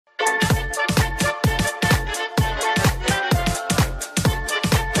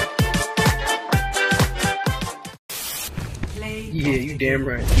damn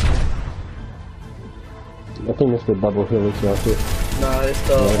right. I think it's the double hill itself too. Nah, it's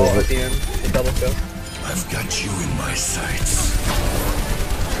the ult at the end. The double kill. I've got you in my sights.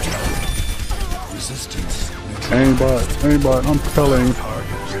 Resistance. Aimbot, I'm telling.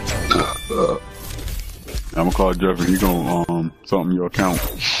 I'm gonna call Jeffrey, he gonna, something your account.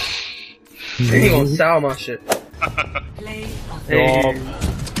 He gonna sell my shit. Hey.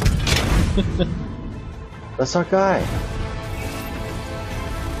 That's our guy.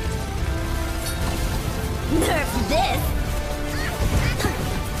 Nerf this!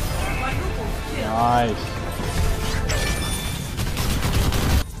 Nice.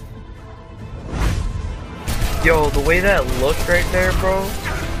 Yo, the way that looked right there, bro,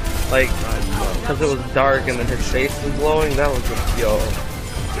 like, because it was dark and then his face was glowing, that was just, yo.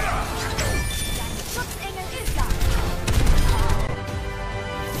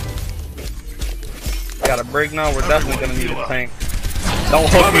 Got a break now, we're definitely gonna need a tank. Don't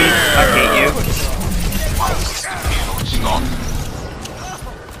hook me, I hate you.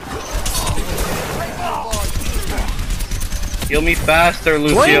 Heal me faster,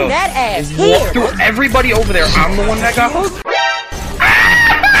 Lucio. Bring that ass here! Walk through everybody over there, I'm the one that got hooked?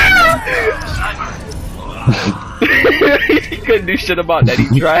 He couldn't do shit about that, he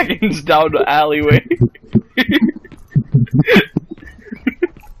dragons down the alleyway.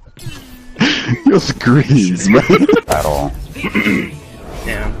 Your screams, man. At all.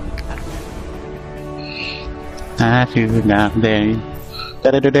 Yeah. I feel nothing. Da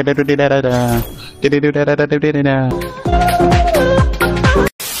da da da da da da da da. Da da da da da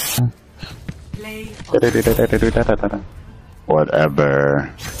da da da. Whatever.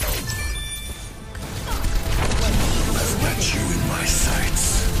 I've got you in my sights.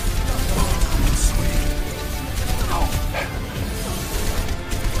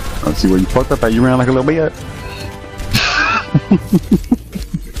 Let's see where you fucked up at. You ran like a little bit.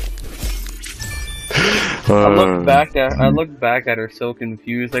 I looked back at her so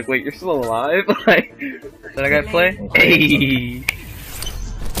confused, like, wait, you're still alive? Like, did I gotta play? Hey!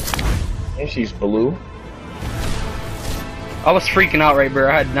 And she's blue. I was freaking out right, bro.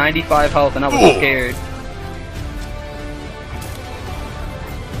 I had 95 health and I was scared.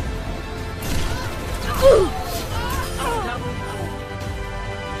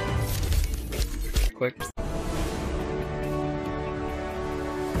 Quick.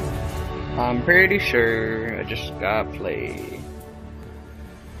 I'm pretty sure I just got play.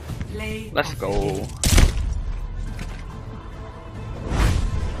 Let's go.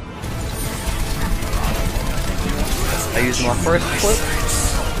 I used my first clip.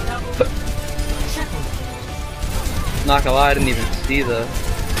 Not gonna lie, I didn't even see the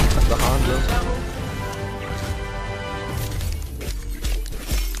Hanzo.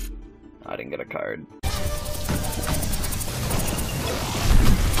 I didn't get a card.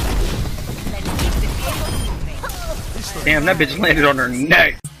 Damn, that bitch landed on her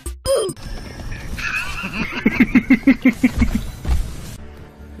neck.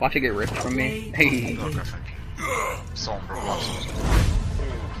 Watch it get ripped from me. Hey. Sombra,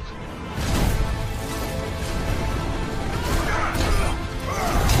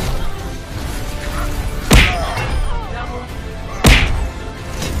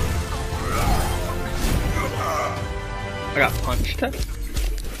 I got punched.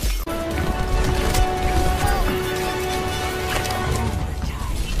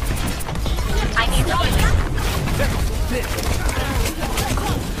 I need to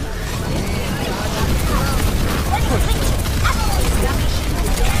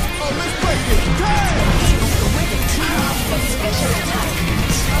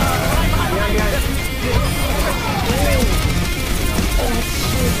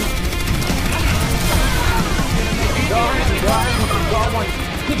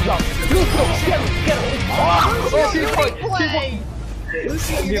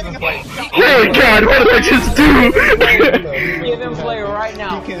Oh god, what did I just do? Give him play right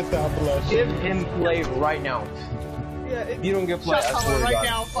now. You can't stop blushing. Give him play right now. Yeah, if You don't get play, I swear to right God.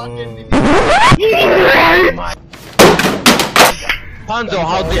 now, fucking. Hanzo,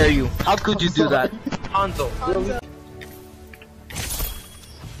 how dare you? How could you do that? Hanzo.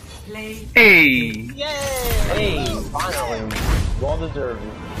 Hey! Yay! Hey, finally. Well deserved.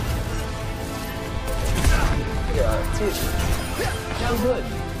 Yeah, too good.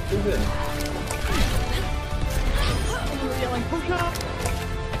 Too good. Yelling, push up!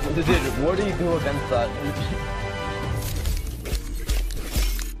 Dude, what do you do against that?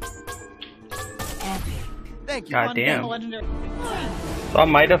 Thank you. God damn. Legendary. So I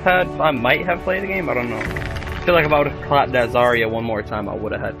might have played the game, I don't know. I feel like if I would have clapped that Zarya one more time, I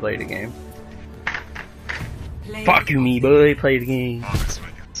would have had played the game. Fuck you, me boy. Play the game. Oh, this way,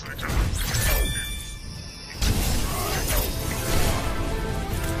 John.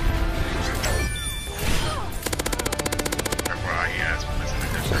 Careful, yeah, it's missing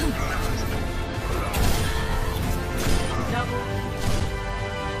the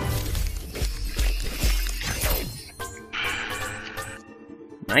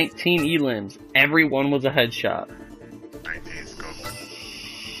 19 elims. Everyone was a headshot. 19's go.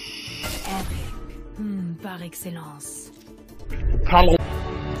 Par excellence.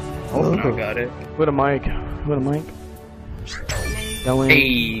 Oh, I got it. With a mic. With a mic. Yelling.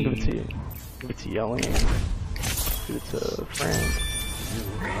 Hey. Give it to you. Give it to yelling. Give it to Frank.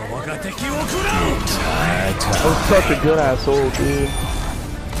 That was such a good asshole, dude.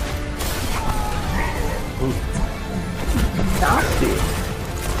 Nasty.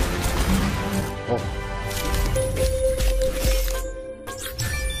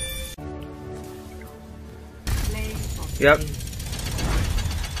 Yep.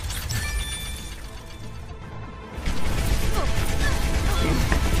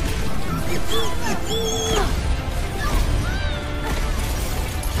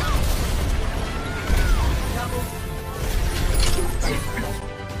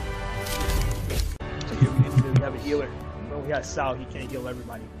 We have a healer. When we got Sal, he can't heal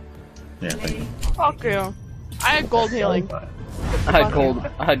everybody. Yeah, thank you. Fuck you. I had gold healing.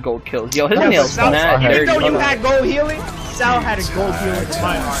 I had gold kills. Yo, his Yeah, nails Sal, mad even dirty. though you had gold healing, Sal had a gold healing for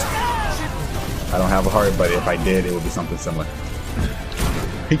my heart. I don't have a heart, but if I did, it would be something similar.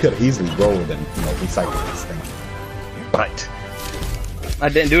 He could have easily rolled and, you know, recycled this thing. But I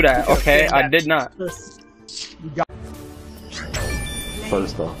didn't do that, okay? I did not.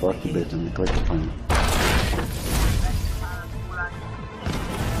 First off, fuck you, bitch, and you click the phone.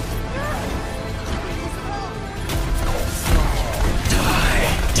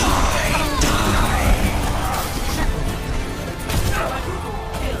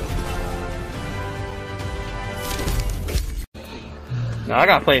 No, I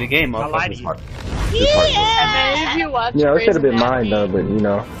gotta play the game, I lied to you. And then if you watch Yeah, it Grey's should have been mine Anatomy, though, but you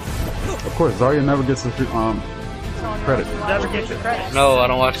know. of course, Zarya never gets the credit. Never get your credit. No, I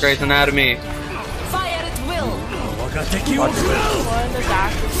don't watch Grey's Anatomy. Fire at will. one is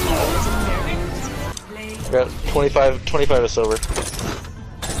active. Got 25 is silver.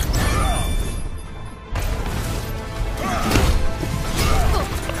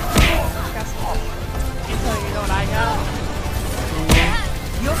 You know what I got?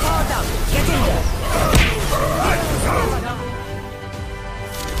 You're powered up. Get in there.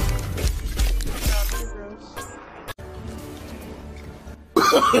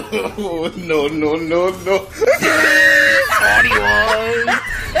 No, no, no, no.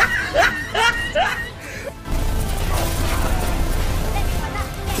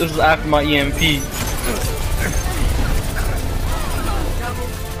 This is after my EMP.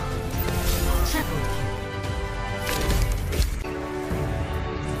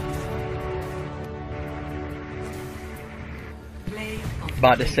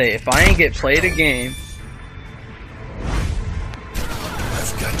 About to say, if I ain't get played a game,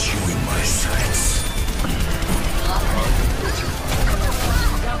 I've got you in my sights.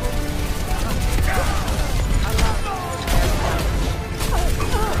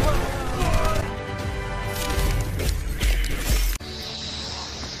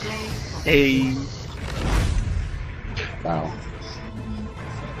 hey, Wow.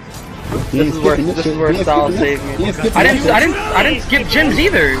 this is where Sal saved me. I didn't skip gyms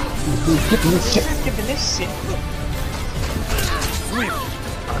either.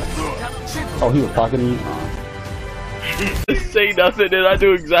 Oh, he was talking to you? Just say nothing and I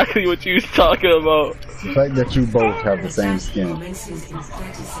knew exactly what you was talking about. The fact that you both have the same skin.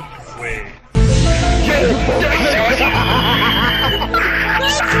 Wait.